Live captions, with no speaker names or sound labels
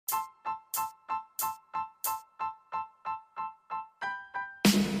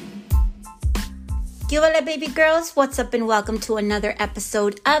¿Qué hola, baby girls? What's up and welcome to another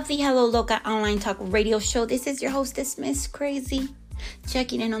episode of the Hello Loca Online Talk Radio Show. This is your hostess, Miss Crazy,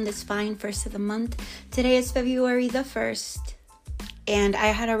 checking in on this fine first of the month. Today is February the 1st, and I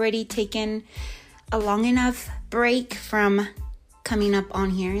had already taken a long enough break from coming up on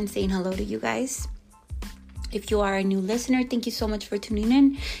here and saying hello to you guys. If you are a new listener, thank you so much for tuning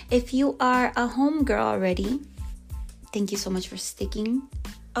in. If you are a homegirl already, thank you so much for sticking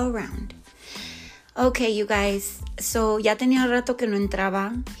around. Okay, you guys, so ya tenía rato que no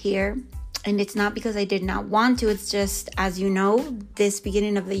entraba here, and it's not because I did not want to. It's just, as you know, this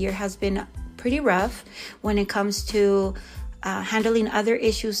beginning of the year has been pretty rough when it comes to handling other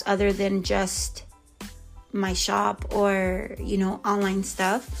issues other than just my shop or, online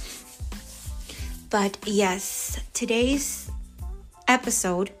stuff. But yes, today's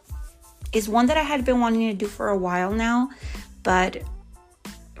episode is one that I had been wanting to do for a while now, but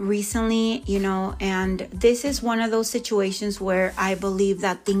recently, and this is one of those situations where I believe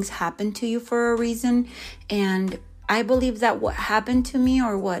that things happen to you for a reason. And I believe that what happened to me,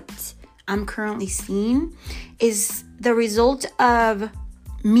 or what I'm currently seeing, is the result of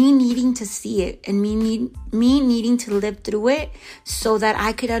me needing to see it and me needing to live through it so that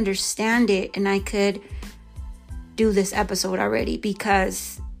I could understand it and I could do this episode already,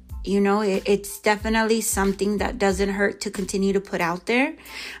 because it's definitely something that doesn't hurt to continue to put out there.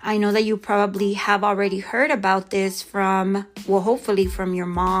 I know that you probably have already heard about this from, hopefully from your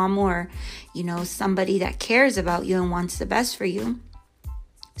mom or, somebody that cares about you and wants the best for you.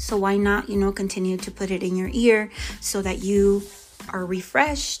 So why not, continue to put it in your ear so that you are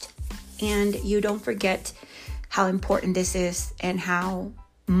refreshed and you don't forget how important this is and how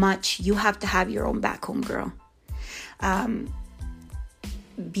much you have to have your own back home, girl.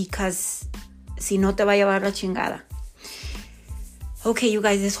 Because si no te va a llevar la chingada. Okay, you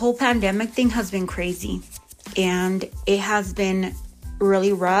guys, this whole pandemic thing has been crazy, and it has been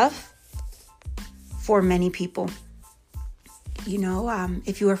really rough for many people.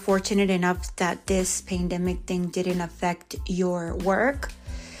 If you were fortunate enough that this pandemic thing didn't affect your work,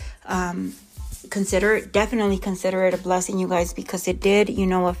 definitely consider it a blessing, you guys, because it did,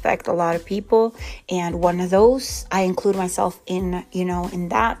 affect a lot of people. And one of those, I include myself in, in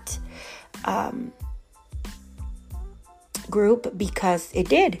that group, because it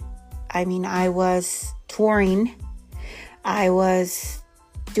did. I mean, I was touring, I was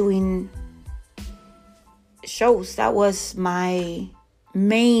doing shows. That was my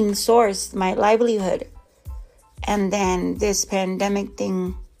main source, my livelihood. And then this pandemic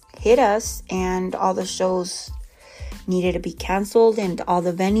thing hit us, and all the shows needed to be canceled and all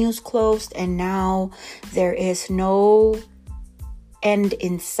the venues closed, and now there is no end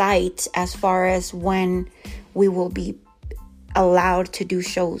in sight as far as when we will be allowed to do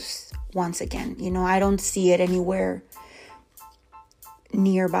shows once again. I don't see it anywhere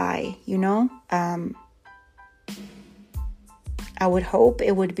nearby. I would hope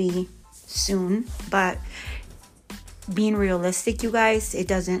it would be soon, but being realistic, you guys, it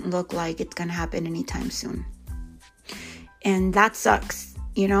doesn't look like it's gonna happen anytime soon. And that sucks,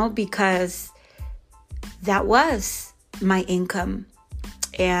 because that was my income,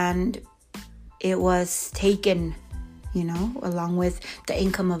 and it was taken, along with the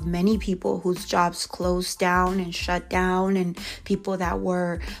income of many people whose jobs closed down and shut down, and people that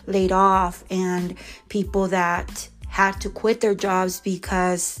were laid off, and people that had to quit their jobs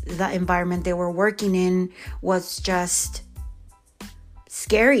because the environment they were working in was just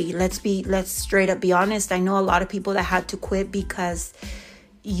scary. Let's straight up be honest. I know a lot of people that had to quit because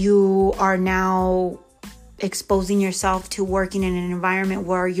you are now exposing yourself to working in an environment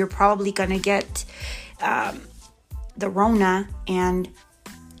where you're probably gonna get the Rona. And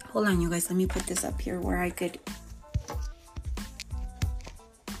hold on, you guys, let me put this up here where I could,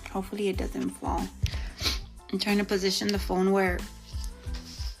 hopefully it doesn't fall. I'm trying to position the phone where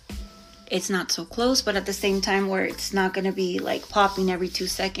it's not so close, but at the same time where it's not going to be like popping every 2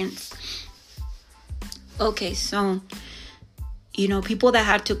 seconds. Okay, so, people that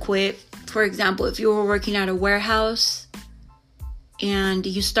had to quit, for example, if you were working at a warehouse and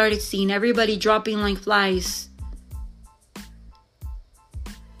you started seeing everybody dropping like flies,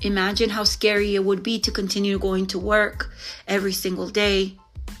 imagine how scary it would be to continue going to work every single day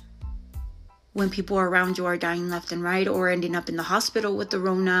when people around you are dying left and right, or ending up in the hospital with the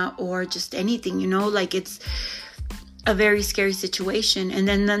Rona, or just anything, it's a very scary situation. And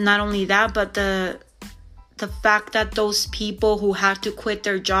then not only that, but the fact that those people who had to quit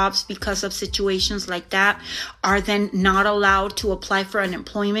their jobs because of situations like that are then not allowed to apply for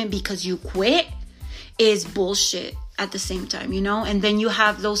unemployment because you quit is bullshit at the same time, And then you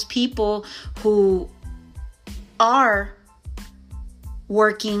have those people who are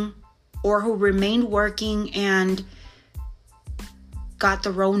working or who remained working and got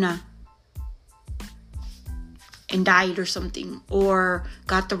the Rona and died or something, or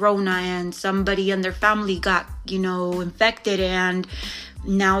got the Rona and somebody in their family got, infected, and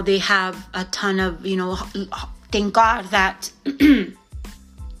now they have a ton of, thank God that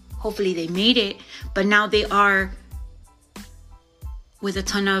hopefully they made it, but now they are with a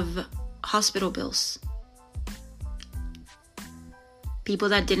ton of hospital bills. People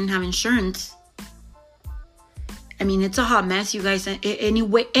that didn't have insurance. I mean, it's a hot mess, you guys. Any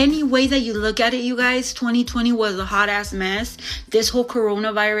way that you look at it, you guys, 2020 was a hot ass mess. This whole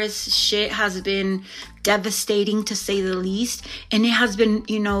coronavirus shit has been devastating, to say the least. And it has been,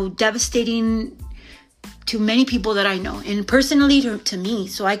 devastating to many people that I know, and personally to me.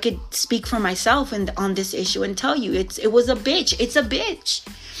 So I could speak for myself on this issue and tell you it was a bitch. It's a bitch,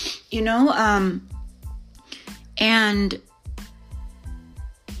 and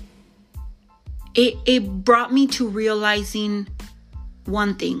it brought me to realizing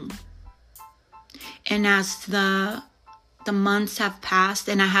one thing. And as the months have passed,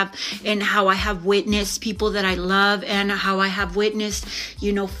 and how I have witnessed people that I love, and how I have witnessed,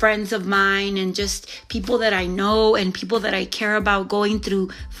 friends of mine, and just people that I know and people that I care about going through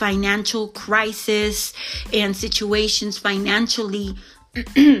financial crisis and situations financially,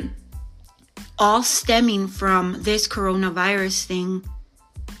 all stemming from this coronavirus thing.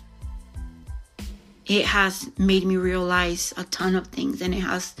 It has made me realize a ton of things, and it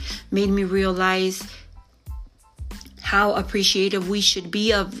has made me realize how appreciative we should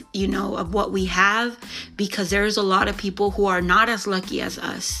be of what we have, because there's a lot of people who are not as lucky as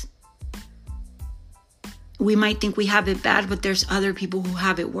us. We might think we have it bad, but there's other people who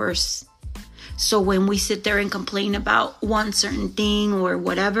have it worse. So when we sit there and complain about one certain thing or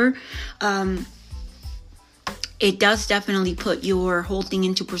whatever, it does definitely put your whole thing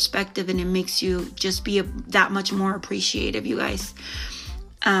into perspective, and it makes you just be that much more appreciative, you guys.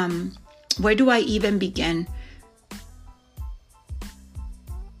 Where do I even begin?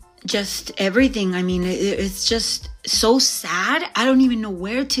 Just everything. I mean, it's just so sad. I don't even know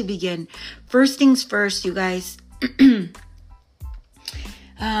where to begin. First things first, you guys.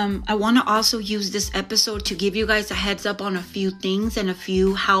 I want to also use this episode to give you guys a heads up on a few things and a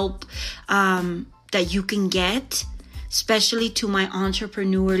few help that you can get, especially to my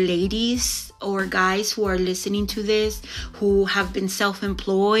entrepreneur ladies or guys who are listening to this, who have been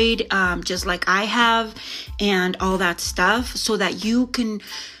self-employed, just like I have, and all that stuff, so that you can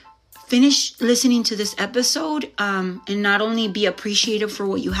finish listening to this episode and not only be appreciative for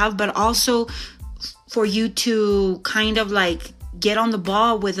what you have, but also for you to kind of like get on the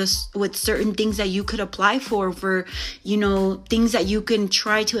ball with certain things that you could apply for things that you can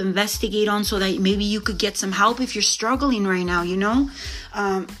try to investigate on, so that maybe you could get some help if you're struggling right now.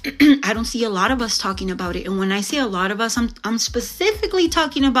 I don't see a lot of us talking about it, and when I say a lot of us, I'm specifically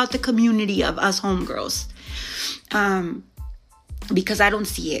talking about the community of us homegirls, because I don't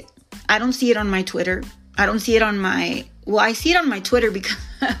see it. I don't see it on my Twitter. I don't see it on I see it on my Twitter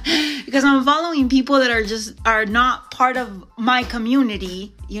because I'm following people that are not part of my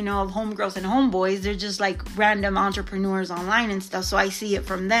community, of homegirls and homeboys. They're just like random entrepreneurs online and stuff. So I see it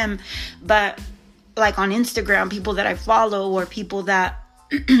from them. But like on Instagram, people that I follow or people that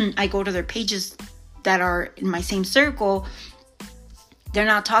I go to their pages that are in my same circle, they're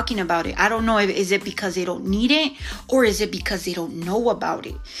not talking about it. I don't know is it because they don't need it, or is it because they don't know about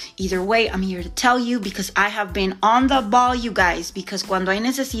it. Either way, I'm here to tell you, because I have been on the ball, you guys, because cuando hay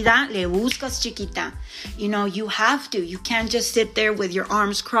necesidad, le buscas, chiquita. You have to. You can't just sit there with your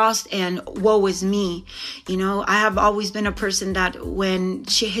arms crossed and woe is me. I have always been a person that when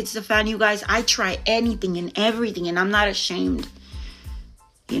shit hits the fan, you guys, I try anything and everything, and I'm not ashamed.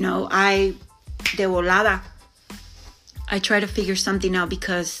 I de volada. I try to figure something out,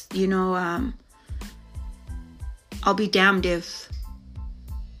 because, I'll be damned if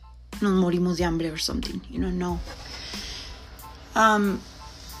nos morimos de hambre or something, no. I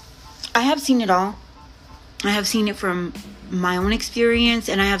have seen it all. I have seen it from my own experience,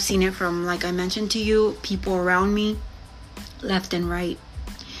 and I have seen it from, like I mentioned to you, people around me, left and right.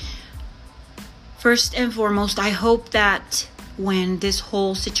 First and foremost, I hope that when this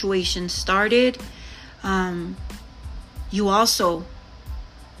whole situation started, you also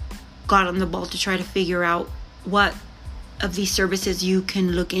got on the ball to try to figure out what of these services you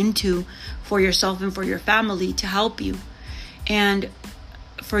can look into for yourself and for your family to help you. And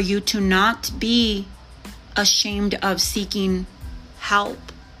for you to not be ashamed of seeking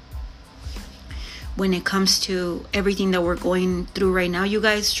help. when it comes to everything that we're going through right now. You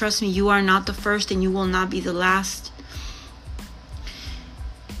guys, trust me, you are not the first and you will not be the last.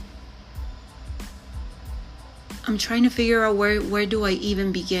 I'm trying to figure out where do I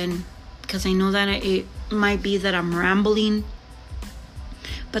even begin, because I know that it might be that I'm rambling.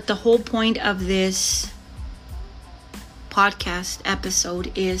 But the whole point of this podcast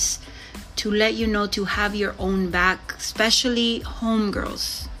episode is to let you know to have your own back, especially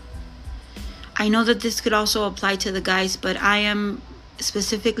homegirls. I know that this could also apply to the guys, but I am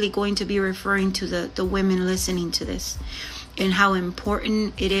specifically going to be referring to the women listening to this, and how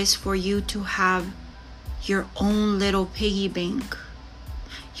important it is for you to have your own little piggy bank,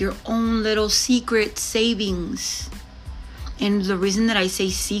 your own little secret savings. And the reason that I say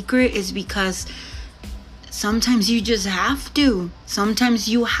secret is because sometimes you just have to. Sometimes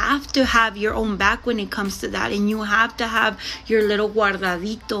you have to have your own back when it comes to that. And you have to have your little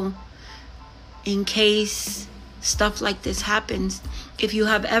guardadito in case stuff like this happens. If you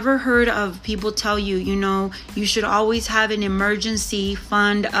have ever heard of people tell you, you should always have an emergency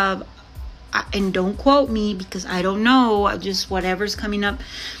fund of, and don't quote me because I don't know, just whatever's coming up,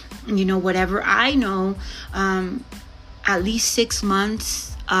 whatever I know, at least 6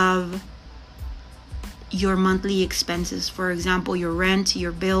 months of your monthly expenses. For example, your rent,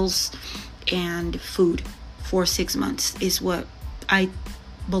 your bills, and food for 6 months is what I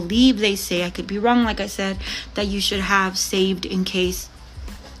believe they say. I could be wrong, like I said, that you should have saved in case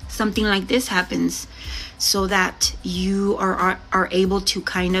something like this happens, so that you are able to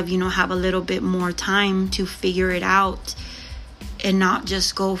kind of, have a little bit more time to figure it out and not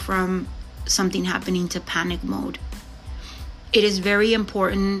just go from something happening to panic mode. It is very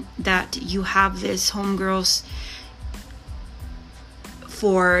important that you have this, homegirls,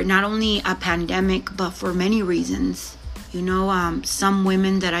 for not only a pandemic, but for many reasons. Some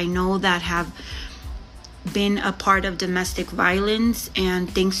women that I know that have been a part of domestic violence,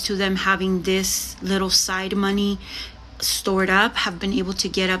 and thanks to them having this little side money stored up, have been able to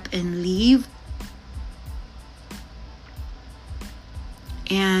get up and leave.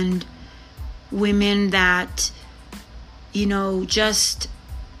 And women that, just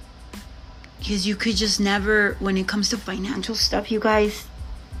because you could just never, when it comes to financial stuff, you guys,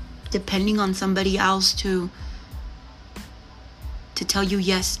 depending on somebody else to tell you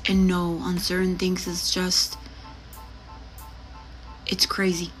yes and no on certain things is just, it's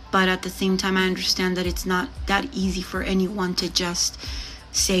crazy. But at the same time, I understand that it's not that easy for anyone to just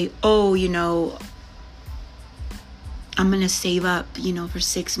say, oh, I'm gonna save up, for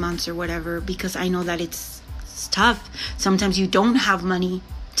 6 months or whatever, because I know that it's tough. Sometimes you don't have money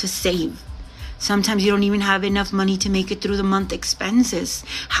to save. Sometimes you don't even have enough money to make it through the month expenses.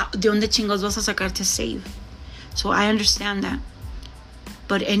 ¿De dónde chingados vas a sacar to save? So I understand that.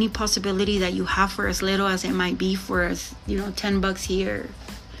 But any possibility that you have, for as little as it might be, for us, $10 here,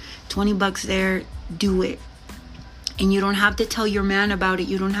 $20 there, do it. And you don't have to tell your man about it.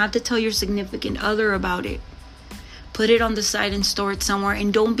 You don't have to tell your significant other about it. Put it on the side and store it somewhere.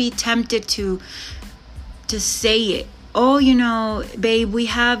 And don't be tempted to say it. Oh, babe, we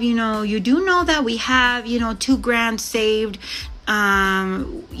have, you do know that we have, $2,000 saved.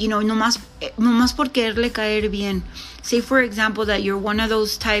 Nomás por quererle caer bien. Say, for example, that you're one of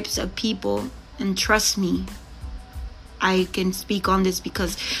those types of people, and trust me, I can speak on this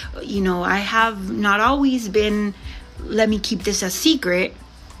because, I have not always been, let me keep this a secret.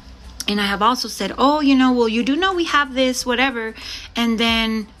 And I have also said, oh, well, you do know we have this, whatever. And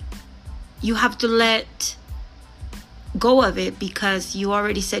then you have to let go of it because you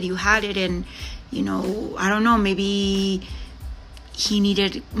already said you had it. And, I don't know, maybe he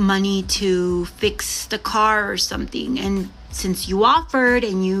needed money to fix the car or something, and since you offered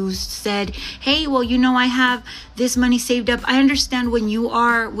and you said, hey, well, I have this money saved up. I understand when you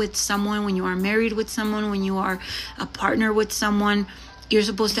are with someone, when you are married with someone, when you are a partner with someone, you're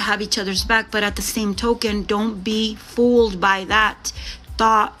supposed to have each other's back. But at the same token, don't be fooled by that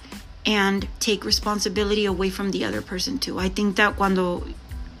thought and take responsibility away from the other person too. I think that cuando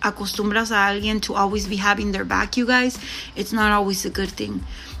acostumbras a alguien to always be having their back, you guys, it's not always a good thing.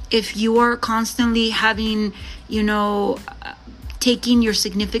 If you are constantly having, taking your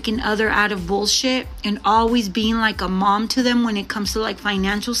significant other out of bullshit and always being like a mom to them when it comes to like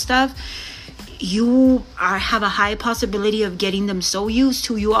financial stuff, you have a high possibility of getting them so used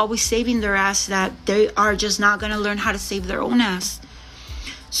to you always saving their ass that they are just not going to learn how to save their own ass.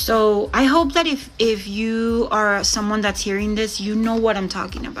 So I hope that if you are someone that's hearing this, you know what I'm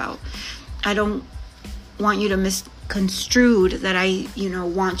talking about. I don't want you to misconstrue that I,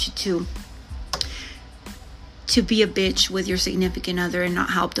 want you to be a bitch with your significant other and not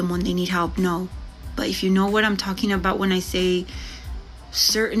help them when they need help. No, But if you know what I'm talking about when I say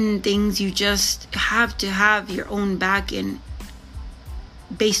certain things, you just have to have your own back in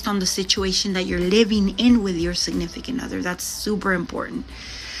based on the situation that you're living in with your significant other. That's super important.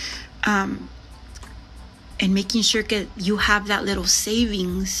 And making sure that you have that little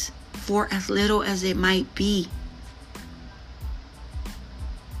savings for as little as it might be.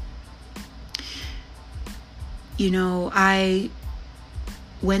 I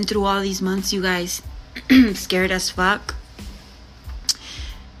went through all these months, you guys, scared as fuck,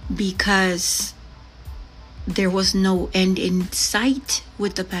 because there was no end in sight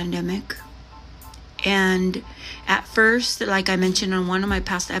with the pandemic. And at first, like I mentioned on one of my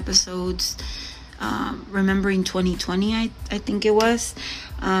past episodes, remembering 2020, I think it was,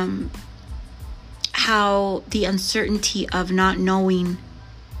 how the uncertainty of not knowing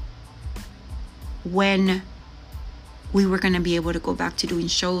when we were going to be able to go back to doing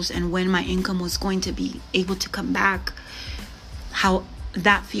shows and when my income was going to be able to come back, how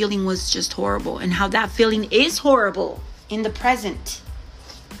that feeling was just horrible, and how that feeling is horrible in the present.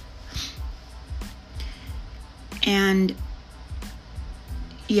 And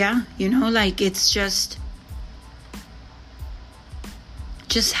yeah, it's just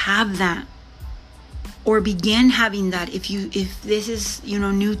have that, or begin having that. If this is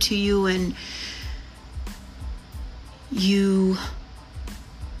new to you and you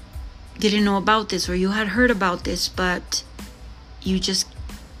didn't know about this, or you had heard about this but you just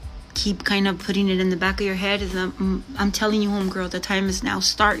keep kind of putting it in the back of your head, I'm telling you, homegirl, the time is now.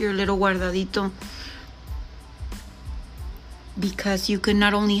 Start your little guardadito, because you could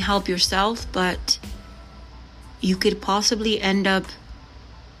not only help yourself, but you could possibly end up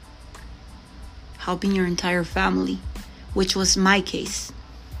helping your entire family, which was my case.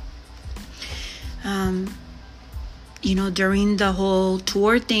 During the whole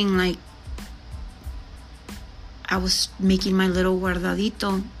tour thing, like, I was making my little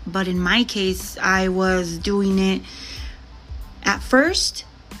guardadito, but in my case, I was doing it at first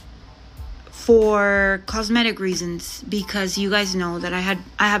for cosmetic reasons, because you guys know that I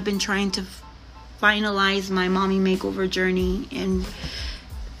have been trying to finalize my mommy makeover journey and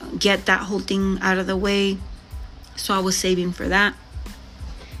get that whole thing out of the way. So I was saving for that.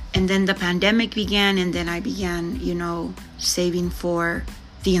 And then the pandemic began, and then I began, saving for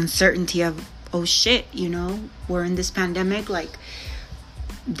the uncertainty of, oh shit, we're in this pandemic, like,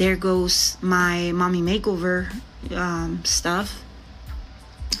 there goes my mommy makeover stuff.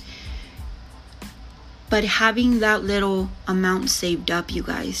 But having that little amount saved up, you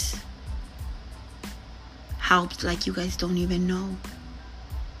guys, helped like you guys don't even know.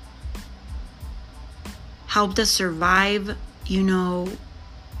 Helped us survive,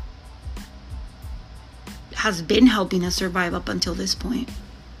 has been helping us survive up until this point.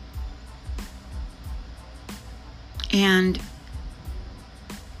 And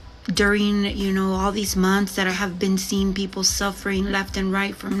during, all these months that I have been seeing people suffering left and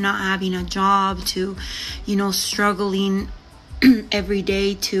right from not having a job to, struggling every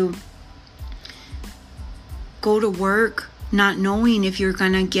day to go to work, not knowing if you're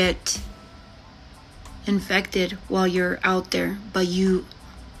gonna get infected while you're out there, but you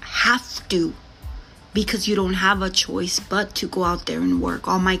have to, because you don't have a choice but to go out there and work.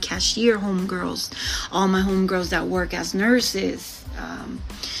 All my cashier homegirls, all my homegirls that work as nurses,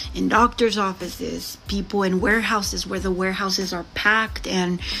 in doctors' offices, people in warehouses where the warehouses are packed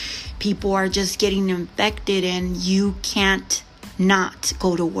and people are just getting infected, and you can't not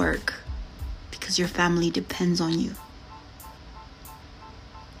go to work because your family depends on you.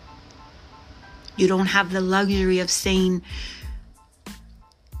 You don't have the luxury of saying,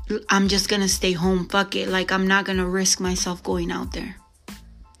 I'm just gonna stay home, fuck it, like, I'm not gonna risk myself going out there.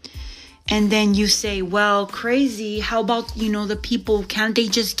 And then you say, well, crazy, how about, the people, can't they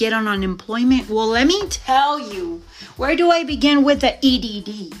just get on unemployment? Well, let me tell you, where do I begin with the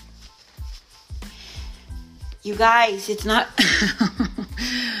EDD? You guys, it's not,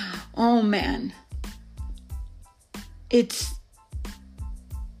 oh man, it's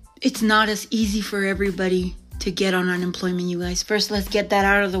not as easy for everybody to get on unemployment, you guys. First, let's get that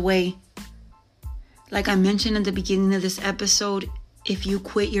out of the way. Like I mentioned at the beginning of this episode, if you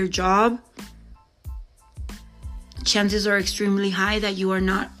quit your job, chances are extremely high that you are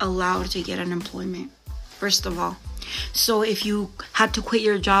not allowed to get unemployment, first of all. So if you had to quit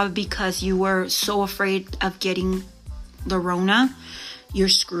your job because you were so afraid of getting the Rona, you're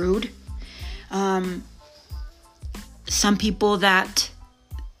screwed. Some people that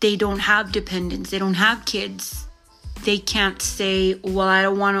they don't have dependents, they don't have kids, they can't say, well, I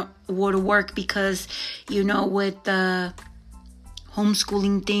don't want to go to work because, with the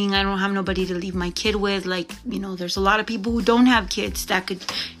homeschooling thing. I don't have nobody to leave my kid with. Like, there's a lot of people who don't have kids that could,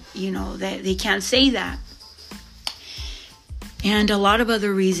 that they can't say that. And a lot of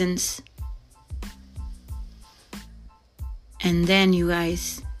other reasons. And then, you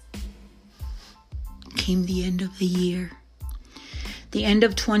guys, came the end of the year. The end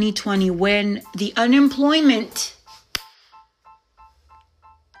of 2020, when the unemployment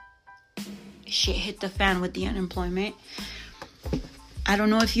shit hit the fan with the unemployment. I don't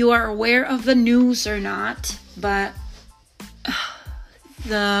know if you are aware of the news or not, but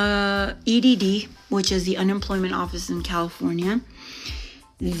the EDD, which is the unemployment office in California,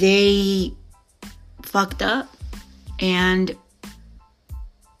 they fucked up, and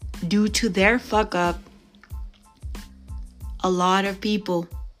due to their fuck up, a lot of people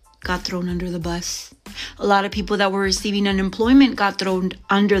got thrown under the bus. A lot of people that were receiving unemployment got thrown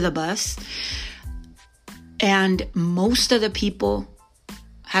under the bus. And most of the people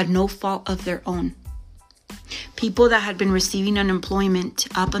had no fault of their own. People that had been receiving unemployment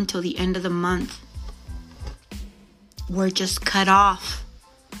up until the end of the month were just cut off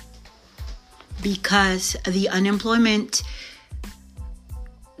because the unemployment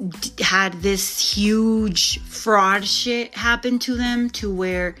had this huge fraud shit happen to them, to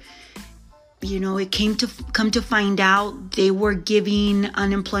where, it come to find out they were giving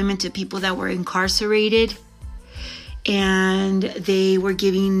unemployment to people that were incarcerated, and they were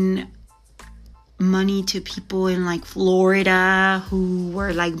giving money to people in like Florida who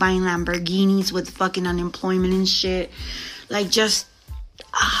were like buying Lamborghinis with fucking unemployment and shit. Like, just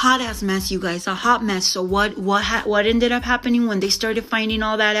a hot ass mess, you guys, a hot mess. So what ended up happening when they started finding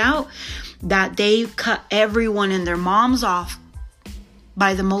all that out? That they cut everyone and their moms off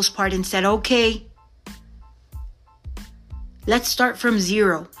by the most part and said, okay, let's start from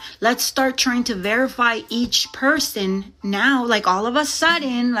zero. Let's start trying to verify each person now. Like, all of a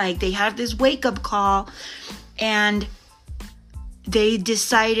sudden, like, they had this wake up call, and they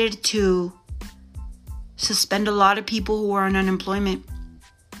decided to suspend a lot of people who were on unemployment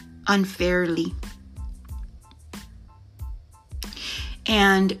unfairly.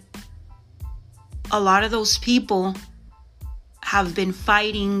 And a lot of those people have been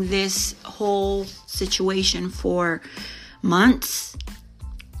fighting this whole situation for months.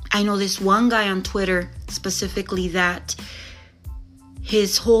 I know this one guy on Twitter specifically that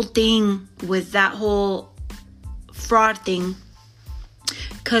his whole thing with that whole fraud thing,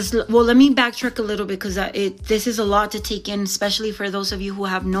 let me backtrack a little bit, because this is a lot to take in, especially for those of you who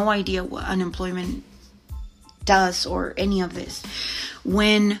have no idea what unemployment does or any of this.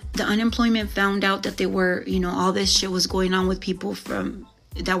 When the unemployment found out that they were, all this shit was going on with people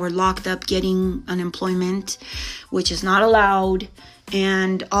that were locked up getting unemployment, which is not allowed,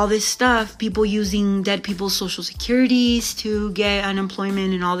 and all this stuff, people using dead people's social securities to get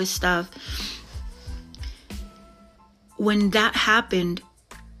unemployment and all this stuff. When that happened,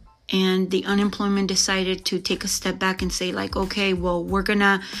 and the unemployment decided to take a step back and say, like, okay, well, we're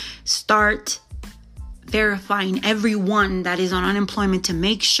gonna start verifying everyone that is on unemployment to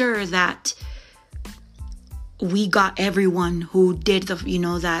make sure that we got everyone who did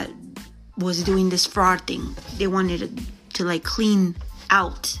that was doing this fraud thing. They wanted to like clean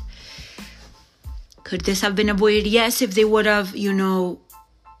out. Could this have been avoided? Yes, if they would have,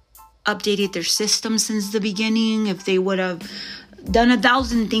 updated their system since the beginning, if they would have done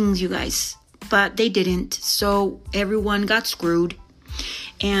 1,000 things, you guys, but they didn't. So everyone got screwed,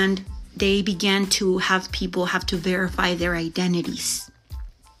 and they began to have people have to verify their identities.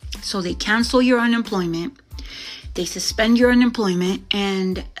 So they cancel your unemployment, they suspend your unemployment,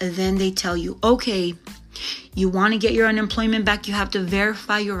 and then they tell you, okay, you want to get your unemployment back, you have to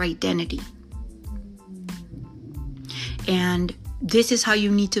verify your identity. And this is how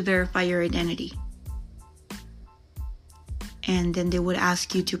you need to verify your identity. And then they would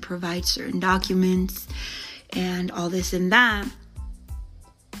ask you to provide certain documents and all this and that.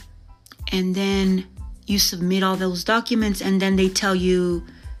 And then you submit all those documents, and then they tell you,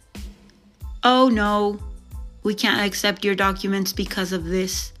 oh no, we can't accept your documents because of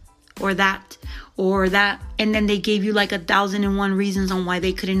this or that or that. And then they gave you like 1,001 reasons on why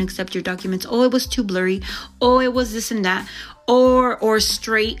they couldn't accept your documents. Oh, it was too blurry. Oh, it was this and that. Or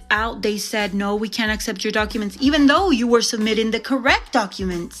straight out, they said, no, we can't accept your documents, even though you were submitting the correct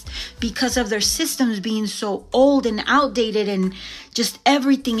documents, because of their systems being so old and outdated and just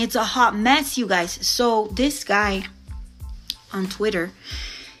everything. It's a hot mess, you guys. So this guy on Twitter,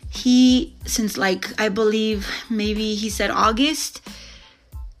 since I believe maybe he said August,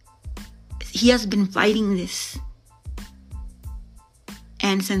 he has been fighting this.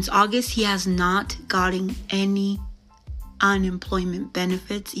 And since August, he has not gotten any unemployment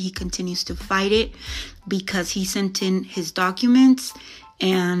benefits. He continues to fight it because he sent in his documents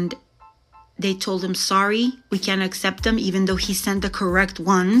and they told him, sorry, we can't accept them, even though he sent the correct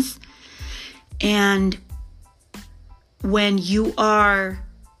ones. And when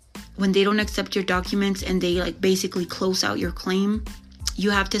they don't accept your documents and they like basically close out your claim, you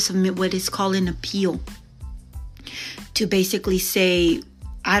have to submit what is called an appeal to basically say,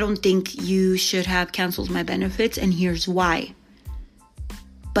 I don't think you should have canceled my benefits, and here's why.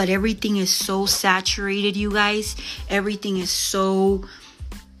 But everything is so saturated, you guys. Everything is so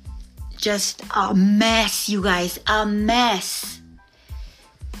just a mess, you guys. A mess.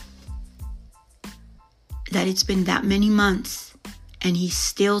 That it's been that many months and he's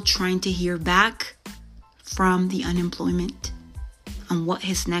still trying to hear back from the unemployment on what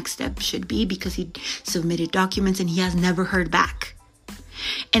his next step should be, because he submitted documents and he has never heard back.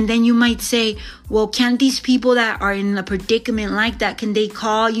 And then you might say, well, can't these people that are in a predicament like that, can they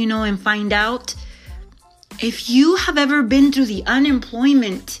call, and find out? If you have ever been through the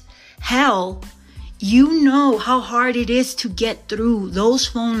unemployment hell, you know how hard it is to get through those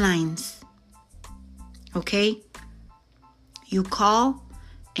phone lines. Okay? You call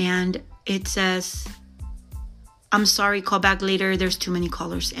and it says, I'm sorry, call back later. There's too many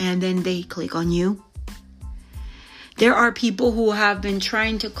callers. And then they click on you. There are people who have been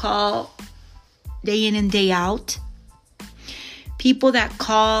trying to call day in and day out. People that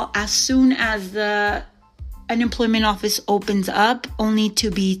call as soon as the unemployment office opens up, only to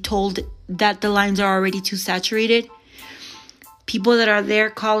be told that the lines are already too saturated. People that are there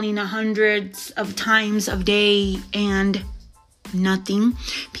calling hundreds of times a day and nothing.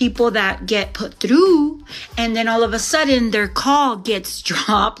 People that get put through and then all of a sudden their call gets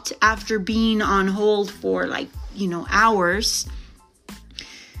dropped after being on hold for hours.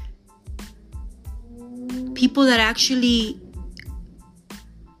 People that actually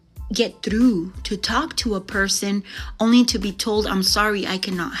get through to talk to a person only to be told, I'm sorry, I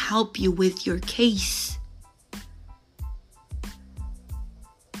cannot help you with your case.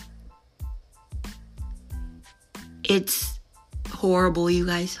 It's horrible, you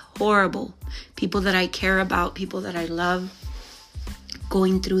guys. Horrible. People that I care about, people that I love,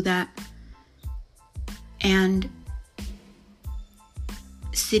 going through that. And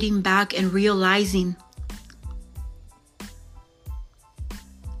sitting back and realizing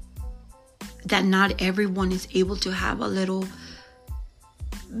that not everyone is able to have a little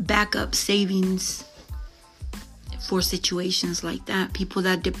backup savings for situations like that. People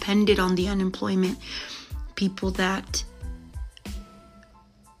that depended on the unemployment. People that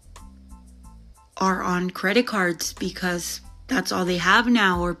are on credit cards because that's all they have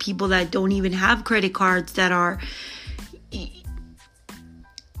now, or people that don't even have credit cards, that are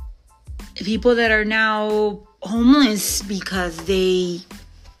people that are now homeless because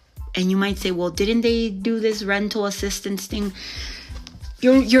and you might say, well, didn't they do this rental assistance thing?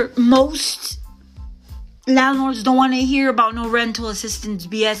 Your most landlords don't want to hear about no rental assistance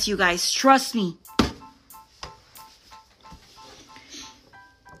BS, you guys. Trust me.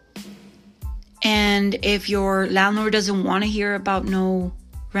 And if your landlord doesn't want to hear about no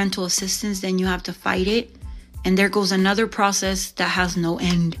rental assistance, then you have to fight it. And there goes another process that has no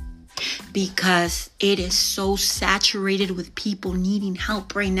end, because it is so saturated with people needing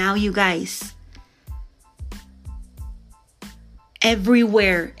help right now, you guys.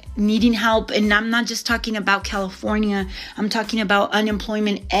 Everywhere needing help. And I'm not just talking about California. I'm talking about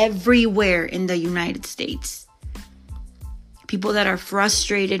unemployment everywhere in the United States. People that are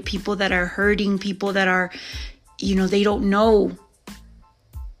frustrated, people that are hurting, people that are, they don't know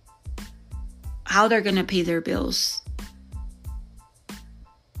how they're going to pay their bills.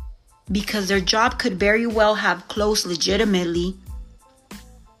 Because their job could very well have closed legitimately.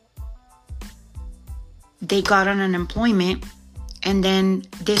 They got on unemployment, and then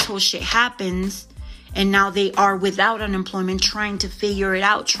this whole shit happens. And now they are without unemployment, trying to figure it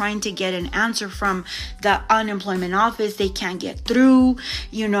out, trying to get an answer from the unemployment office. They can't get through.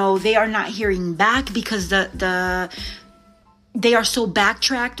 They are not hearing back because they are so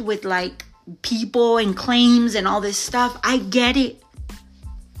backtracked with people and claims and all this stuff. I get it.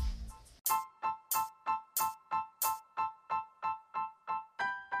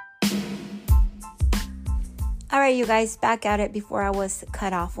 All right, you guys, back at it before I was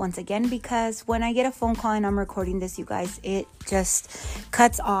cut off once again, because when I get a phone call and I'm recording this, you guys, it just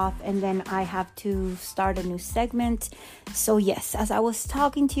cuts off and then I have to start a new segment. So yes, as I was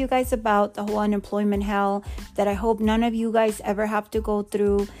talking to you guys about the whole unemployment hell that I hope none of you guys ever have to go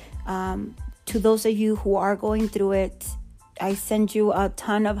through, to those of you who are going through it, I send you a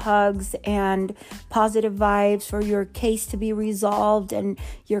ton of hugs and positive vibes for your case to be resolved and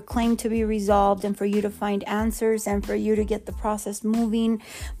your claim to be resolved and for you to find answers and for you to get the process moving.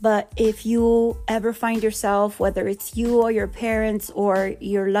 But if you ever find yourself, whether it's you or your parents or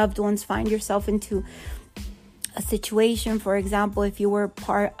your loved ones, find yourself into a situation, for example, if you were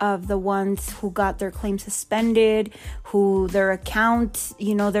part of the ones who got their claim suspended, who their account,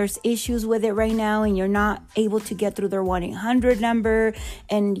 there's issues with it right now and you're not able to get through their 1-800 number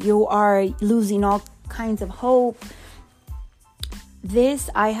and you are losing all kinds of hope. This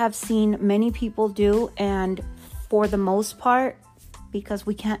I have seen many people do, and for the most part, because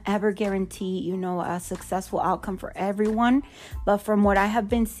we can't ever guarantee, a successful outcome for everyone. But from what I have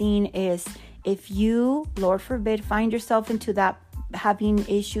been seeing is, if you, Lord forbid, find yourself into that having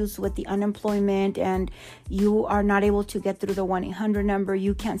issues with the unemployment and you are not able to get through the 1-800 number,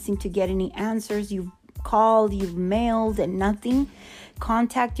 you can't seem to get any answers, you've called, you've mailed and nothing,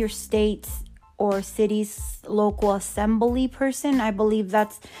 contact your state's or city's local assembly person. I believe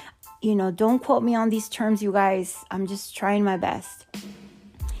that's, don't quote me on these terms, you guys. I'm just trying my best.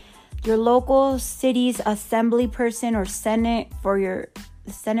 Your local city's assembly person or Senate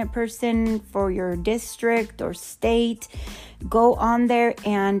person for your district or state, go on there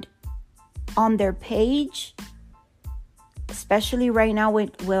and on their page, especially right now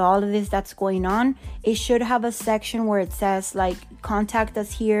with all of this that's going on, it should have a section where it says contact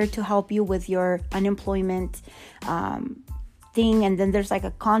us here to help you with your unemployment thing. And then there's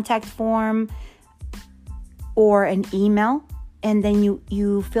a contact form or an email. And then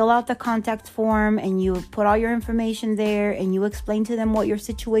you fill out the contact form and you put all your information there and you explain to them what your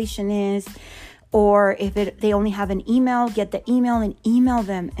situation is. Or if they only have an email, get the email and email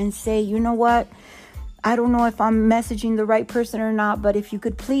them and say, you know what? I don't know if I'm messaging the right person or not, but if you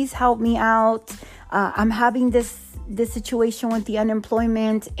could please help me out. I'm having this situation with the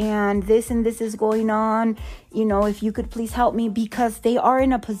unemployment and this is going on. If you could please help me, because they are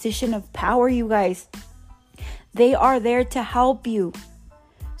in a position of power, you guys. They are there to help you.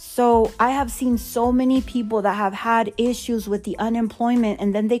 So I have seen so many people that have had issues with the unemployment,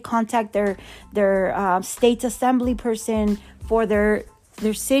 and then they contact their state's assembly person for their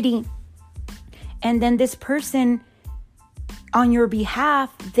city. And then this person on your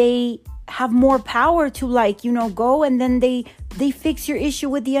behalf, they have more power to go and then they fix your issue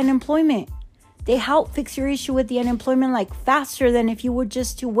with the unemployment. They help fix your issue with the unemployment faster than if you were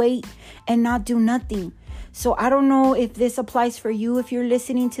just to wait and not do nothing. So I don't know if this applies for you, if you're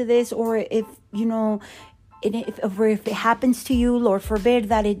listening to this, or if it happens to you, Lord forbid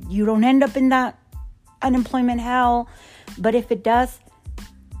that you don't end up in that unemployment hell. But if it does,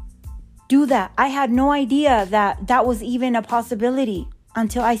 do that. I had no idea that was even a possibility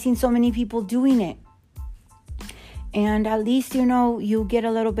until I seen so many people doing it. And at least, you get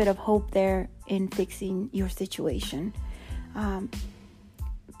a little bit of hope there in fixing your situation.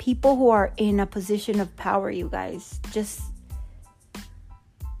 People who are in a position of power, you guys, just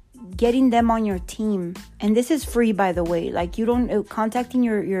getting them on your team. And this is free, by the way. You don't contacting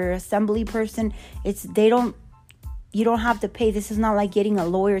your assembly person. You don't have to pay. This is not like getting a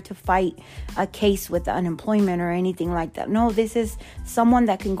lawyer to fight a case with the unemployment or anything like that. No, this is someone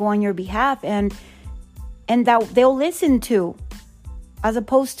that can go on your behalf and that they'll listen to, as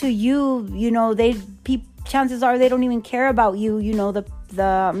opposed to you. Chances are they don't even care about you.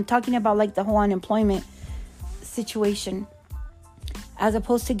 I'm talking about the whole unemployment situation, as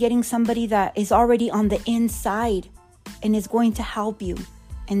opposed to getting somebody that is already on the inside and is going to help you.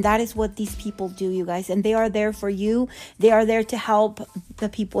 And that is what these people do, you guys. And they are there for you. They are there to help the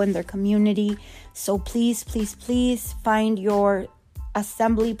people in their community. So please, please, please find your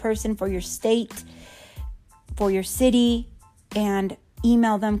assembly person for your state, for your city, and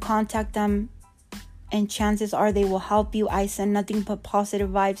email them, contact them. And chances are they will help you. I send nothing but positive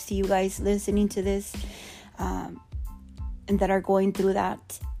vibes to you guys listening to this and that are going through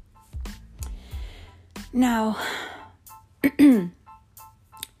that. Now,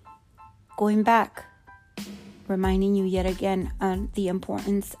 going back, reminding you yet again on the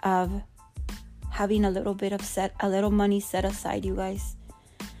importance of having a little money set aside, you guys.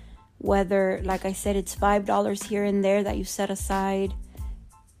 Whether, like I said, it's $5 here and there that you set aside,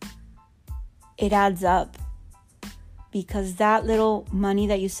 it adds up, because that little money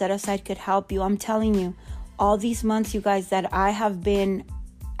that you set aside could help you. I'm telling you, all these months, you guys, that I have been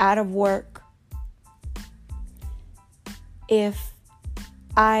out of work, if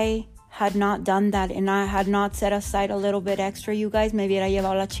I had not done that and I had not set aside a little bit extra, you guys, me hubiera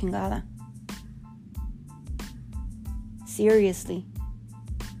llevado la chingada. Seriously.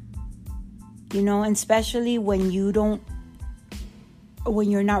 And especially when you don't when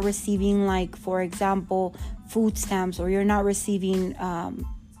you're not receiving, like, for example, food stamps, or you're not receiving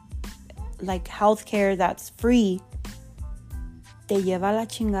like healthcare that's free, te lleva la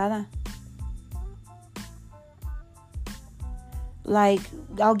chingada. Like,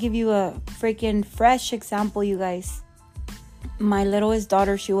 I'll give you a freaking fresh example, you guys. My littlest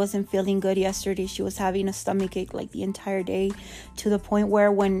daughter, she wasn't feeling good yesterday. She was having a stomach ache like the entire day, to the point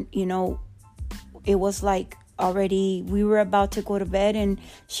where when, it was like already we were about to go to bed and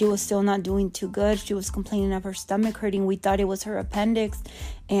she was still not doing too good. She was complaining of her stomach hurting. We thought it was her appendix,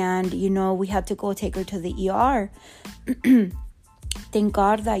 and we had to go take her to the ER. Thank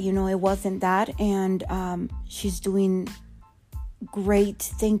God that it wasn't that, and she's doing great,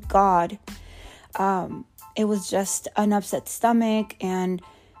 thank God. It was just an upset stomach,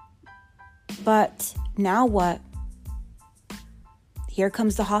 but now what? Here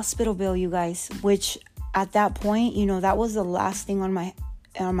comes the hospital bill, you guys, which at that point, that was the last thing on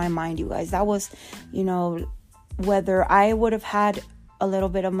my mind, you guys. That was, whether I would have had a little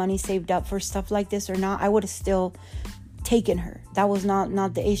bit of money saved up for stuff like this or not, I would have still taken her. That was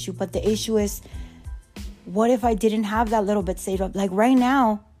not the issue. But the issue is, what if I didn't have that little bit saved up? Like right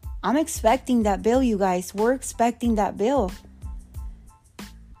now, I'm expecting that bill, you guys. We're expecting that bill.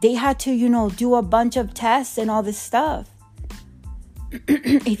 They had to, do a bunch of tests and all this stuff.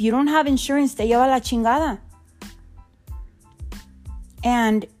 If you don't have insurance, te lleva la chingada.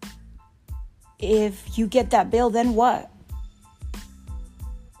 And if you get that bill, then what?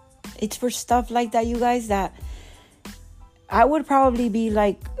 It's for stuff like that, you guys, that I would probably be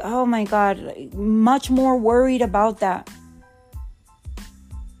like, oh my God, much more worried about that.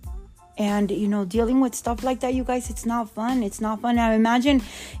 And, dealing with stuff like that, you guys, it's not fun. It's not fun. Now, imagine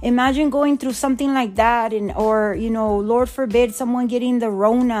going through something like that, or, Lord forbid, someone getting the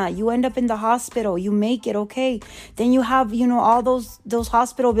Rona. You end up in the hospital. You make it, okay. Then you have, all those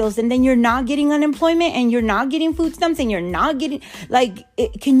hospital bills. And then you're not getting unemployment, and you're not getting food stamps, and you're not getting,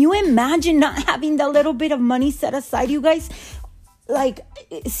 can you imagine not having that little bit of money set aside, you guys? Like,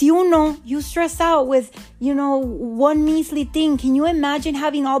 si you stress out with, one measly thing. Can you imagine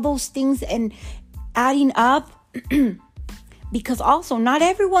having all those things and adding up? Because also, not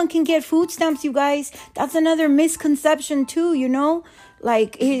everyone can get food stamps, you guys. That's another misconception too,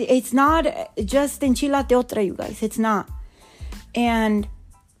 Like, it's not just enchilate otra, you guys. It's not. And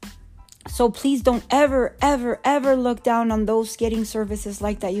so please don't ever, ever, ever look down on those getting services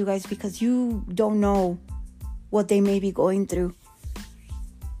like that, you guys, because you don't know what they may be going through.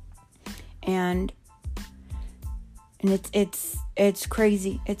 And it's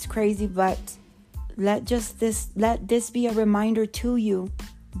crazy. It's crazy, but let this be a reminder to you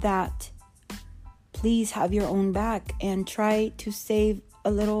that please have your own back and try to save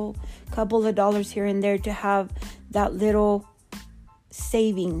a little couple of dollars here and there to have that little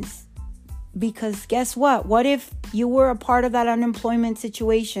savings. Because guess what? What if you were a part of that unemployment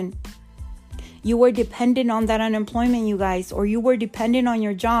situation? You were dependent on that unemployment, you guys, or you were dependent on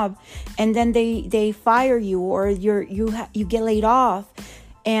your job, and then they fire you, or you get laid off,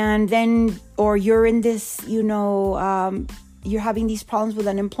 and then, or you're in this, you're having these problems with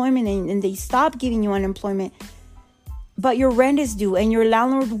unemployment, and they stop giving you unemployment, but your rent is due, and your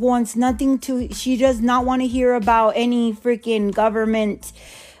landlord wants nothing to. She does not want to hear about any freaking government.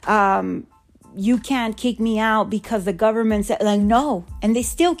 You can't kick me out because the government said, like, no, and they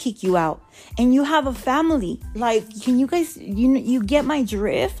still kick you out, and you have a family. Like, can you guys, you get my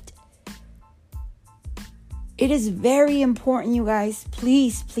drift? It is very important, you guys.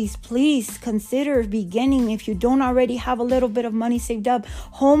 Please, please, please consider beginning, if you don't already have a little bit of money saved up.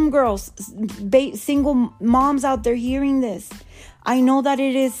 Homegirls, single moms out there hearing this, I know that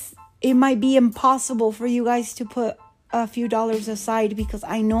it might be impossible for you guys to put a few dollars aside, because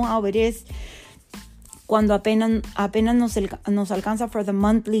I know how it is cuando apenas nos alcanza for the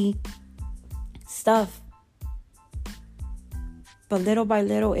monthly stuff. But little by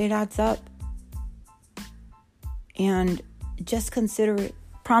little, it adds up. And just consider it.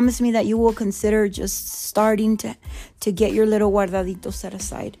 Promise me that you will consider just starting to get your little guardadito set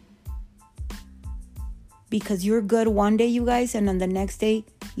aside. Because you're good one day, you guys, and then the next day,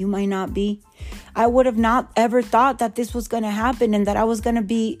 you might not be. I would have not ever thought that this was going to happen and that I was going to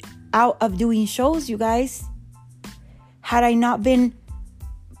be out of doing shows, you guys. Had I not been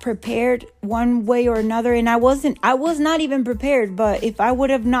prepared one way or another, and I was not even prepared, but if I would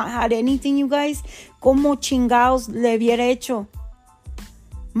have not had anything, you guys, como chingados le hubiera hecho?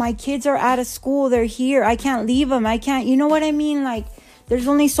 My kids are out of school. They're here. I can't leave them. I can't, you know what I mean? Like, there's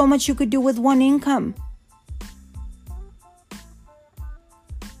only so much you could do with one income.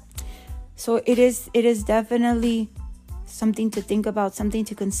 So it is definitely something to think about, something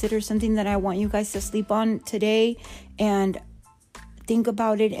to consider, something that I want you guys to sleep on today and think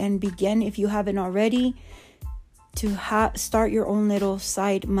about it and begin, if you haven't already, to start your own little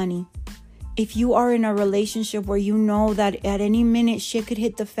side money. If you are in a relationship where you know that at any minute shit could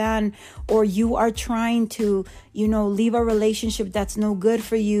hit the fan, or you are trying to, leave a relationship that's no good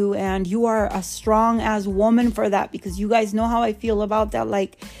for you, and you are a strong ass woman for that, because you guys know how I feel about that.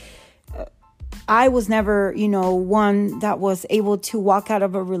 Like, I was never, one that was able to walk out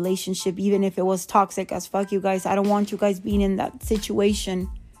of a relationship, even if it was toxic as fuck, you guys. I don't want you guys being in that situation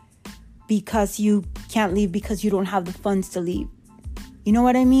because you can't leave because you don't have the funds to leave. You know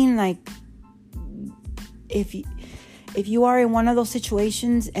what I mean? Like, if you are in one of those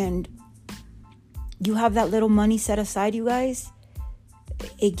situations and you have that little money set aside, you guys,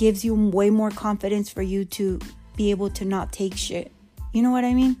 it gives you way more confidence for you to be able to not take shit. You know what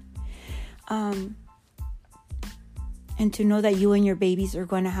I mean? And to know that you and your babies are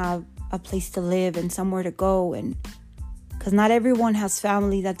going to have a place to live and somewhere to go. And because not everyone has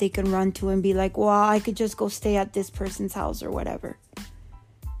family that they can run to and be like, well, I could just go stay at this person's house or whatever.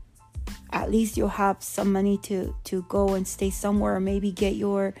 At least you'll have some money to go and stay somewhere, or maybe get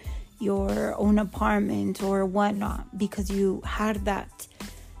your own apartment or whatnot, because you had that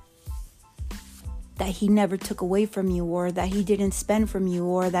he never took away from you, or that he didn't spend from you,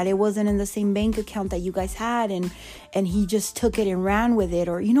 or that it wasn't in the same bank account that you guys had and he just took it and ran with it,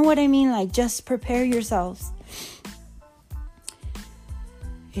 or you know what I mean? Like, just prepare yourselves.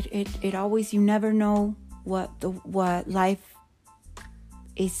 It always, you never know what life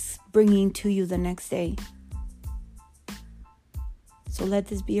is bringing to you the next day. So let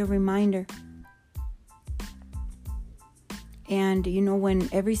this be a reminder. And when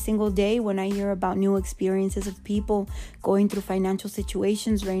every single day when I hear about new experiences of people going through financial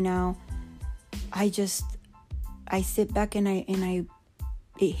situations right now, I sit back and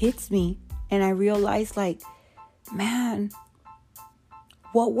it hits me, and I realize, like, man,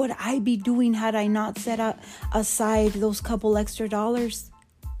 what would I be doing had I not set aside those couple extra dollars?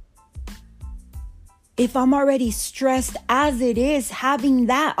 If I'm already stressed as it is, having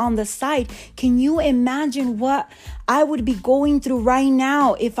that on the side, can you imagine what I would be going through right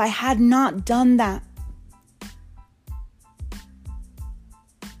now if I had not done that?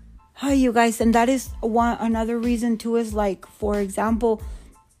 Hi, you guys. And that is another reason too, is like, for example,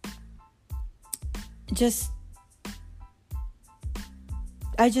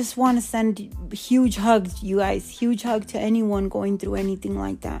 I just want to send huge hugs, you guys. Huge hug to anyone going through anything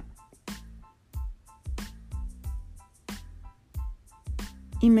like that.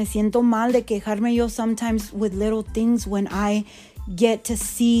 Y me siento mal de quejarme yo sometimes with little things, when I get to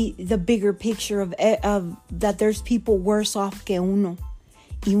see the bigger picture of that there's people worse off que uno.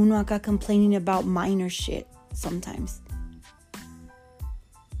 Y uno acá complaining about minor shit sometimes.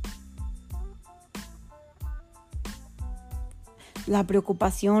 La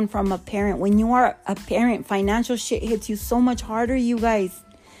preocupación from a parent. When you are a parent, financial shit hits you so much harder, you guys.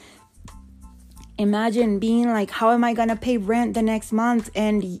 Imagine being like, how am I going to pay rent the next month?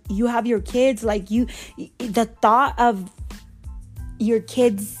 And you have your kids, like, the thought of your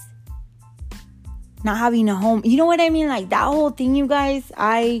kids not having a home. You know what I mean? Like, that whole thing, you guys,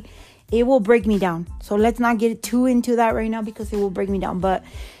 it will break me down. So let's not get too into that right now, because it will break me down. But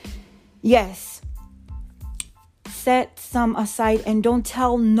yes, set some aside and don't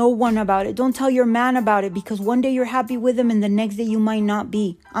tell no one about it. Don't tell your man about it, because one day you're happy with him and the next day you might not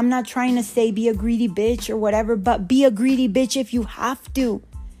be. I'm not trying to say be a greedy bitch or whatever, but be a greedy bitch if you have to.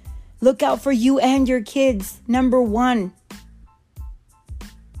 Look out for you and your kids. Number one.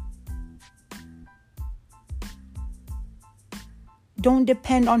 Don't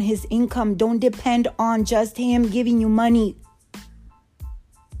depend on his income. Don't depend on just him giving you money.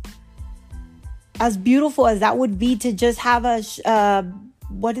 As beautiful as that would be to just have a,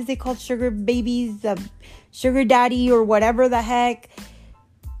 what is it called? Sugar babies, sugar daddy or whatever the heck.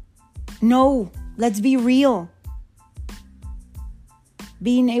 No, let's be real.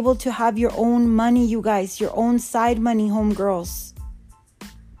 Being able to have your own money, you guys, your own side money, homegirls.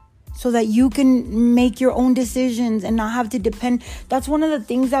 So that you can make your own decisions and not have to depend. That's one of the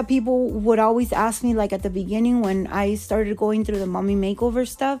things that people would always ask me, like at the beginning when I started going through the mommy makeover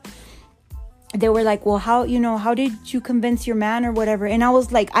stuff. They were like, well, how did you convince your man or whatever? And I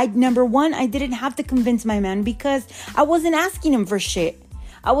was like, number one, I didn't have to convince my man, because I wasn't asking him for shit.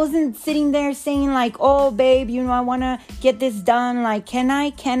 I wasn't sitting there saying like, oh, babe, I want to get this done. Like, can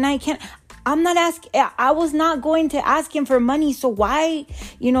I? I'm not asking. I was not going to ask him for money. So why,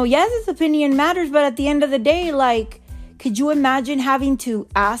 yes, his opinion matters. But at the end of the day, like, Could you imagine having to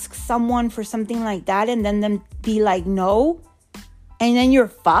ask someone for something like that and then them be like, no? And then you're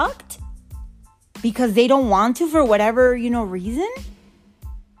fucked? Because they don't want to for whatever, reason?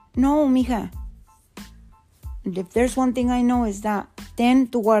 No, mija. If there's one thing I know is that ten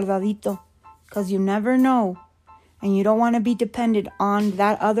tu guardadito. Because you never know. And you don't want to be dependent on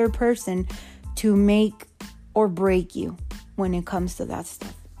that other person to make or break you when it comes to that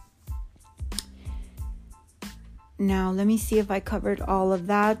stuff. Now, let me see if I covered all of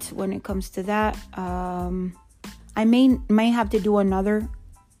that when it comes to that. I may have to do another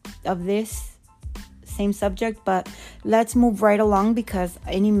of this same subject, but let's move right along because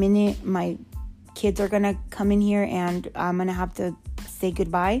any minute my kids are going to come in here and I'm going to have to say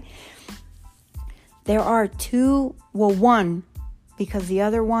goodbye. There are one, because the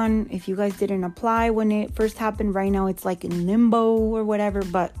other one, if you guys didn't apply when it first happened, right now it's like in limbo or whatever,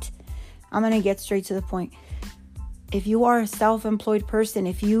 but I'm going to get straight to the point. If you are a self-employed person,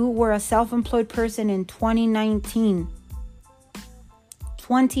 if you were a self-employed person in 2019,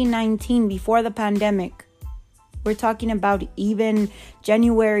 before the pandemic, we're talking about even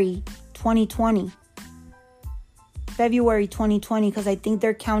January 2020, February 2020, because I think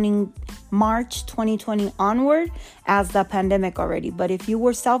they're counting March 2020 onward as the pandemic already. But if you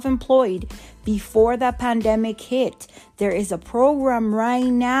were self-employed before the pandemic hit, there is a program right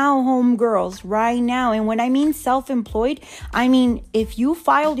now, homegirls, right now. And when I mean self-employed, I mean if you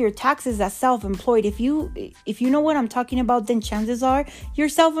filed your taxes as self-employed, if you know what I'm talking about, then chances are you're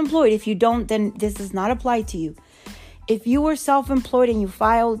self-employed. If you don't, then this does not apply to you. If you were self-employed and you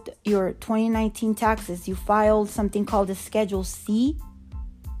filed your 2019 taxes, you filed something called a Schedule C,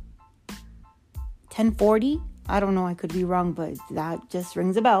 1040. I don't know, I could be wrong, but that just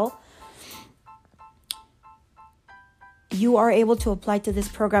rings a bell. You are able to apply to this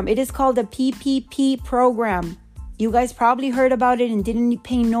program. It is called the PPP program. You guys probably heard about it and didn't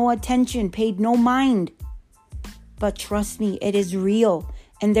pay no attention, paid no mind. But trust me, it is real.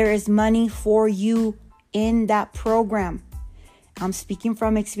 And there is money for you in that program. I'm speaking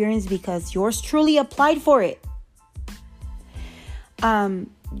from experience because yours truly applied for it.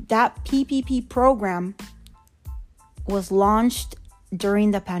 That PPP program was launched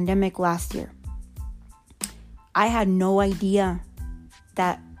during the pandemic last year. I had no idea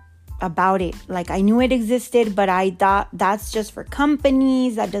about it. Like, I knew it existed, but I thought that's just for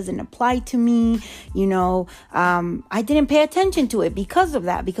companies. That doesn't apply to me. I didn't pay attention to it because of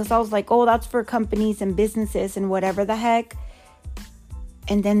that, because I was like, oh, that's for companies and businesses and whatever the heck.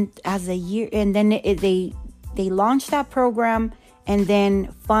 And then they launched that program, and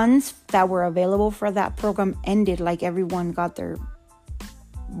then funds that were available for that program ended. Like, everyone got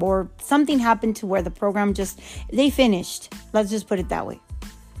or something happened to where the program they finished. Let's just put it that way.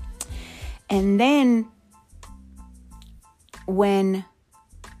 And then when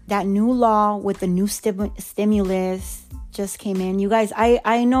that new law with the new stimulus just came in, you guys,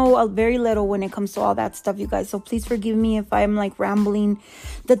 I know very little when it comes to all that stuff, you guys. So please forgive me if I'm like rambling.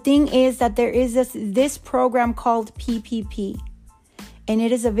 The thing is that there is this program called PPP, and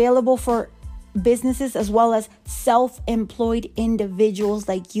it is available for businesses as well as self-employed individuals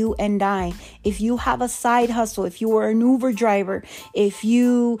like you and I. If you have a side hustle, if you were an Uber driver, if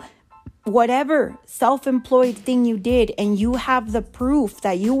you whatever self-employed thing you did, and you have the proof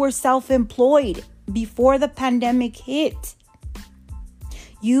that you were self-employed before the pandemic hit,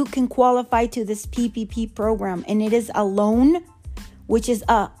 you can qualify to this PPP program. And it is a loan, which is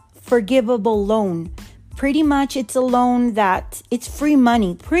a forgivable loan. Pretty much it's a loan that it's free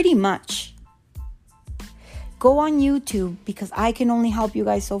money, pretty much. Go on YouTube, because I can only help you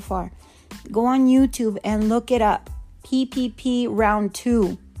guys so far. Go on YouTube and look it up. PPP round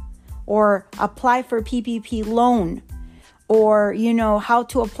 2. Or apply for PPP loan. Or, how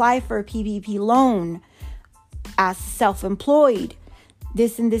to apply for a PPP loan as self-employed.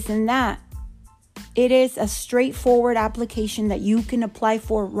 This and this and that. It is a straightforward application that you can apply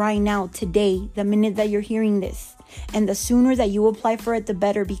for right now, today, the minute that you're hearing this. And the sooner that you apply for it, the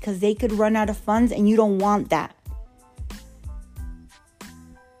better, because they could run out of funds and you don't want that.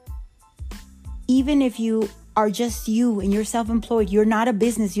 Even if you are just you and you're self-employed, you're not a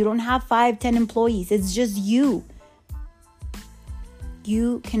business, you don't have 5-10 employees, it's just you.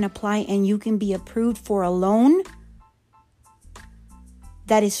 You can apply and you can be approved for a loan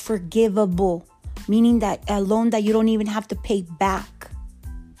that is forgivable, meaning that a loan that you don't even have to pay back.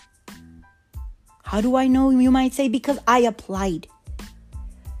 How do I know, you might say? Because I applied.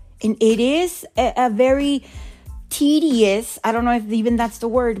 And it is a very tedious, I don't know if even that's the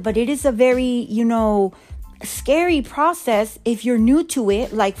word, but it is a very, scary process if you're new to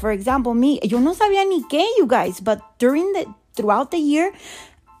it. Like, for example, me, yo no sabía ni qué, you guys, but throughout the year,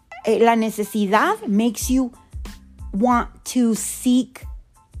 la necesidad makes you want to seek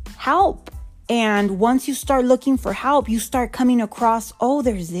help. And once you start looking for help, you start coming across, oh,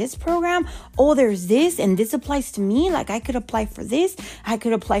 there's this program. Oh, there's this. And this applies to me. Like, I could apply for this. I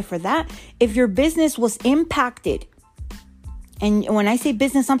could apply for that. If your business was impacted, and when I say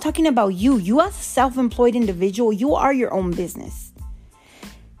business, I'm talking about you. You as a self-employed individual, you are your own business.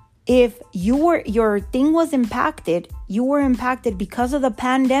 If your thing was impacted, you were impacted because of the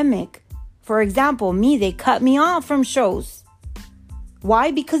pandemic. For example, me, they cut me off from shows.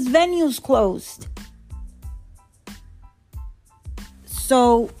 Why? Because venues closed.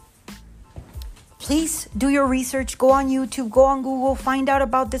 So please do your research. Go on YouTube, go on Google, find out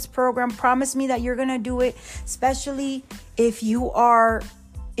about this program. Promise me that you're going to do it, especially if you are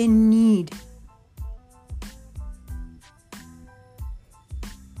in need.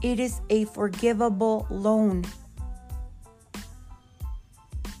 It is a forgivable loan.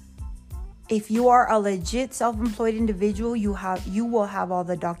 If you are a legit self-employed individual, you will have all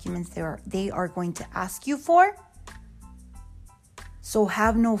the documents they are going to ask you for. So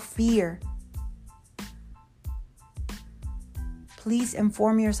have no fear. Please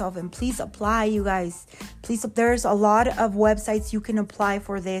inform yourself and please apply, you guys. Please, there's a lot of websites you can apply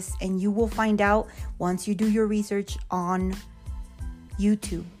for this, and you will find out once you do your research on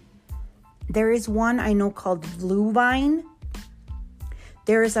YouTube. There is one I know called Bluevine.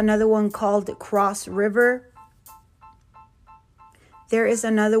 There is another one called Cross River. There is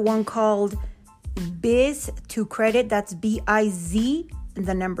another one called Biz to Credit. That's BIZ,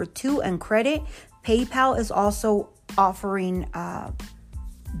 the number 2, and credit. PayPal is also offering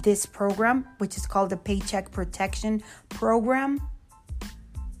this program, which is called the Paycheck Protection Program.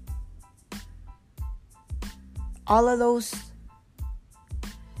 All of those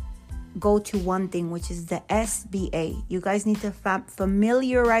go to one thing, which is the SBA. You guys need to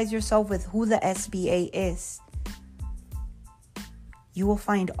familiarize yourself with who the SBA is. You will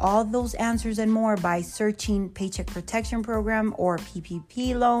find all those answers and more by searching Paycheck Protection Program or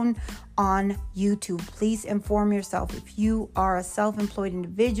PPP loan on YouTube. Please inform yourself. If you are a self-employed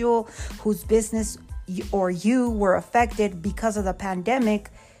individual whose business or you were affected because of the pandemic,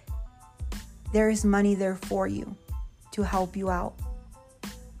 there is money there for you to help you out.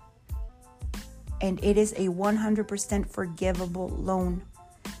 And it is a 100% forgivable loan.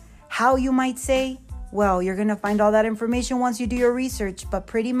 How, you might say? Well, you're going to find all that information once you do your research, but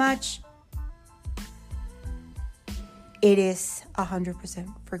pretty much it is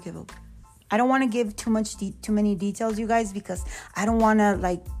 100% forgivable. I don't want to give too many details, you guys, because I don't want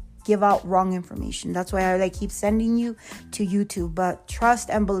to give out wrong information. That's why I keep sending you to YouTube, but trust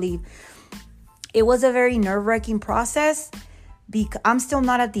and believe. It was a very nerve-wracking process. I'm still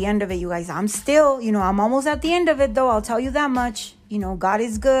not at the end of it, you guys. I'm still, I'm almost at the end of it, though. I'll tell you that much. God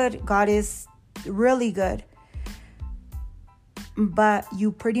is good. God is really good. But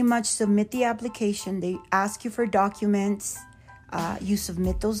you pretty much submit the application. They ask you for documents. You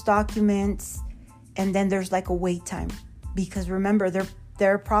submit those documents. And then there's a wait time. Because remember,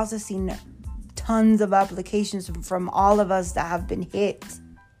 they're processing tons of applications from all of us that have been hit.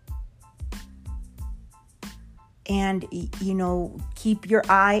 And, keep your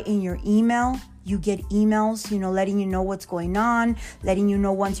eye in your email. You get emails, letting you know what's going on, letting you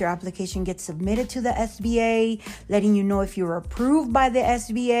know once your application gets submitted to the SBA, letting you know if you're approved by the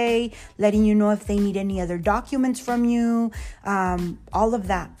SBA, letting you know if they need any other documents from you, all of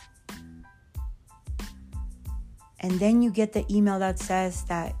that. And then you get the email that says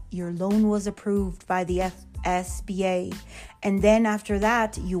that your loan was approved by the SBA. And then after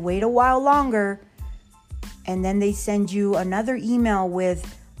that, you wait a while longer. And then they send you another email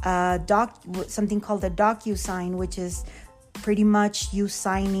with something called a DocuSign, which is pretty much you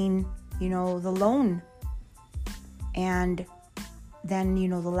signing, the loan. And then,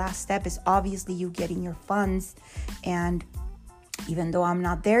 the last step is obviously you getting your funds. And even though I'm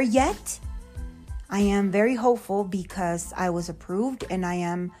not there yet, I am very hopeful because I was approved, and I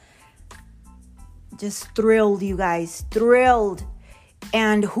am just thrilled, you guys, thrilled.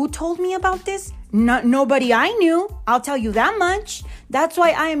 And who told me about this? Nobody I knew. I'll tell you that much. That's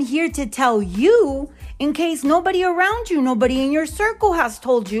why I am here to tell you, in case nobody around you, nobody in your circle has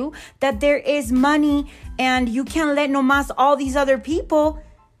told you that there is money, and you can't let nomás all these other people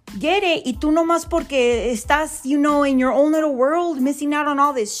get it. Y tú nomás porque estás, in your own little world missing out on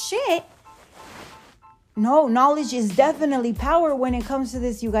all this shit. No, knowledge is definitely power when it comes to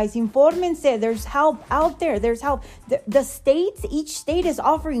this, you guys. Infórmense. There's help out there. There's help. The states, each state is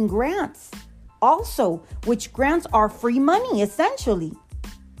offering grants. also, which grants are free money, essentially,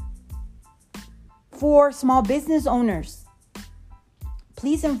 for small business owners.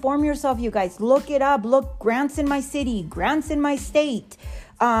 Please inform yourself, you guys. Look it up. Look, grants in my city, grants in my state.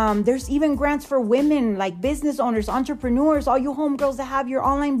 There's even grants for women, like business owners, entrepreneurs, all you homegirls that have your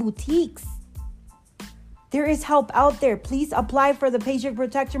online boutiques. There is help out there. Please apply for the Paycheck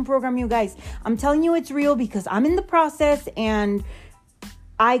Protection Program, you guys. I'm telling you it's real because I'm in the process, and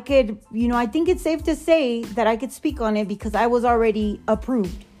I could, I think it's safe to say that I could speak on it because I was already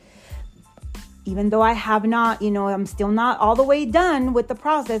approved. Even though I have not, I'm still not all the way done with the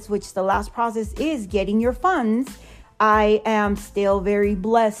process, which the last process is getting your funds. I am still very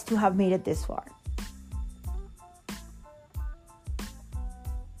blessed to have made it this far.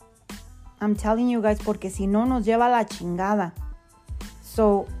 I'm telling you guys, porque si no nos lleva la chingada.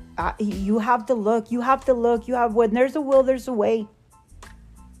 So you have to look. When there's a will, there's a way.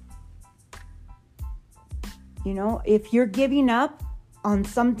 If you're giving up on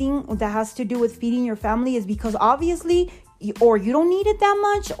something that has to do with feeding your family, is because obviously, or you don't need it that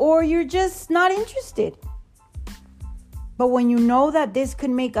much, or you're just not interested. But when you know that this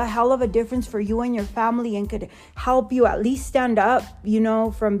could make a hell of a difference for you and your family and could help you at least stand up,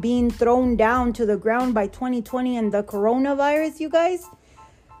 from being thrown down to the ground by 2020 and the coronavirus, you guys,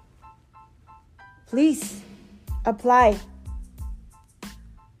 please apply.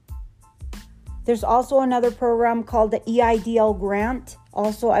 There's also another program called the EIDL grant.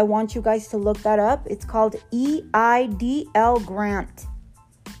 Also, I want you guys to look that up. It's called EIDL grant.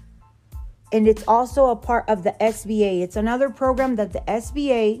 And it's also a part of the SBA. It's another program that the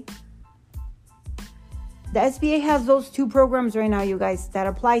SBA has those two programs right now, you guys, that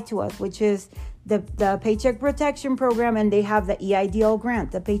apply to us, which is the Paycheck Protection Program, and they have the EIDL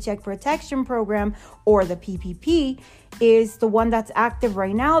grant. The Paycheck Protection Program, or the PPP, is the one that's active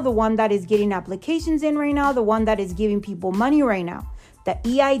right now, the one that is getting applications in right now, the one that is giving people money right now. The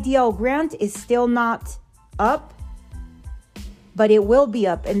EIDL grant is still not up, but it will be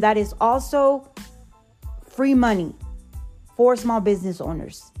up, and that is also free money for small business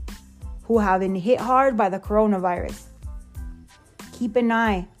owners who have been hit hard by the coronavirus. Keep an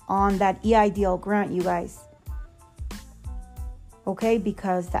eye on that EIDL grant, you guys. Okay,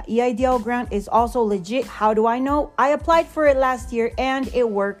 because that EIDL grant is also legit. How do I know? I applied for it last year and it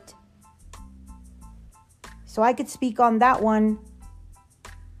worked. So I could speak on that one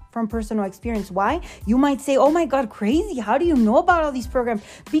from personal experience. Why? You might say, oh my God, crazy. How do you know about all these programs?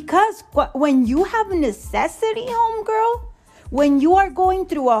 Because when you have a necessity, homegirl, when you are going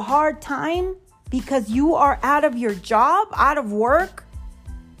through a hard time because you are out of your job, out of work,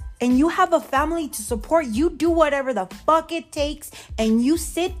 and you have a family to support, you do whatever the fuck it takes, and you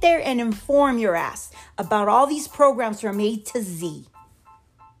sit there and inform your ass about all these programs from A to Z.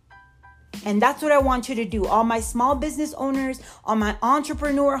 And that's what I want you to do. All my small business owners, all my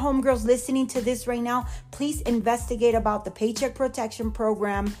entrepreneur homegirls listening to this right now, please investigate about the Paycheck Protection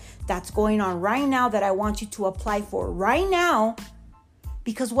Program that's going on right now that I want you to apply for right now.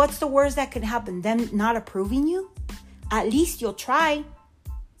 Because what's the worst that could happen? Them not approving you? At least you'll try.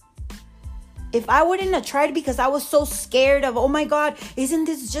 If I wouldn't have tried because I was so scared of, oh my God, isn't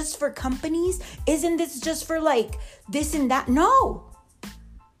this just for companies? Isn't this just for like this and that? No.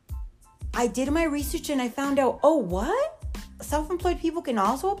 I did my research and I found out, oh, what? Self-employed people can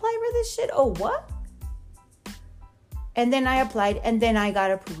also apply for this shit? Oh, what? And then I applied and then I got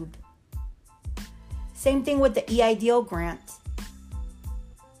approved. Same thing with the EIDL grant.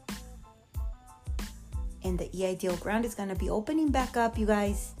 And the EIDL grant is going to be opening back up, you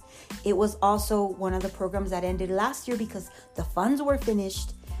guys. It was also one of the programs that ended last year because the funds were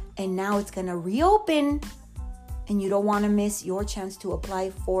finished. And now it's going to reopen. And you don't want to miss your chance to apply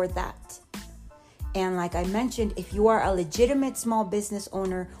for that. And like I mentioned, if you are a legitimate small business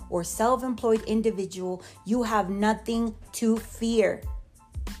owner or self-employed individual, you have nothing to fear.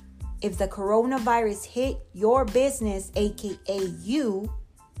 If the coronavirus hit your business, aka you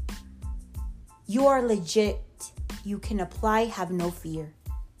are legit. You can apply, have no fear.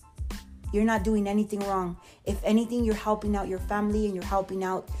 You're not doing anything wrong. If anything, you're helping out your family and you're helping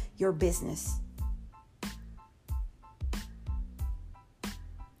out your business.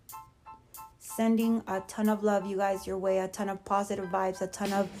 Sending a ton of love, you guys, your way. A ton of positive vibes. A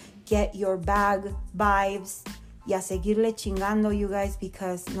ton of get your bag vibes. Y a seguirle chingando, you guys,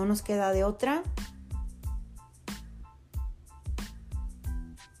 because no nos queda de otra.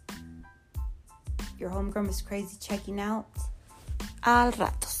 Your homegirl is crazy checking out. Al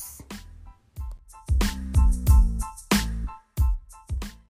ratos.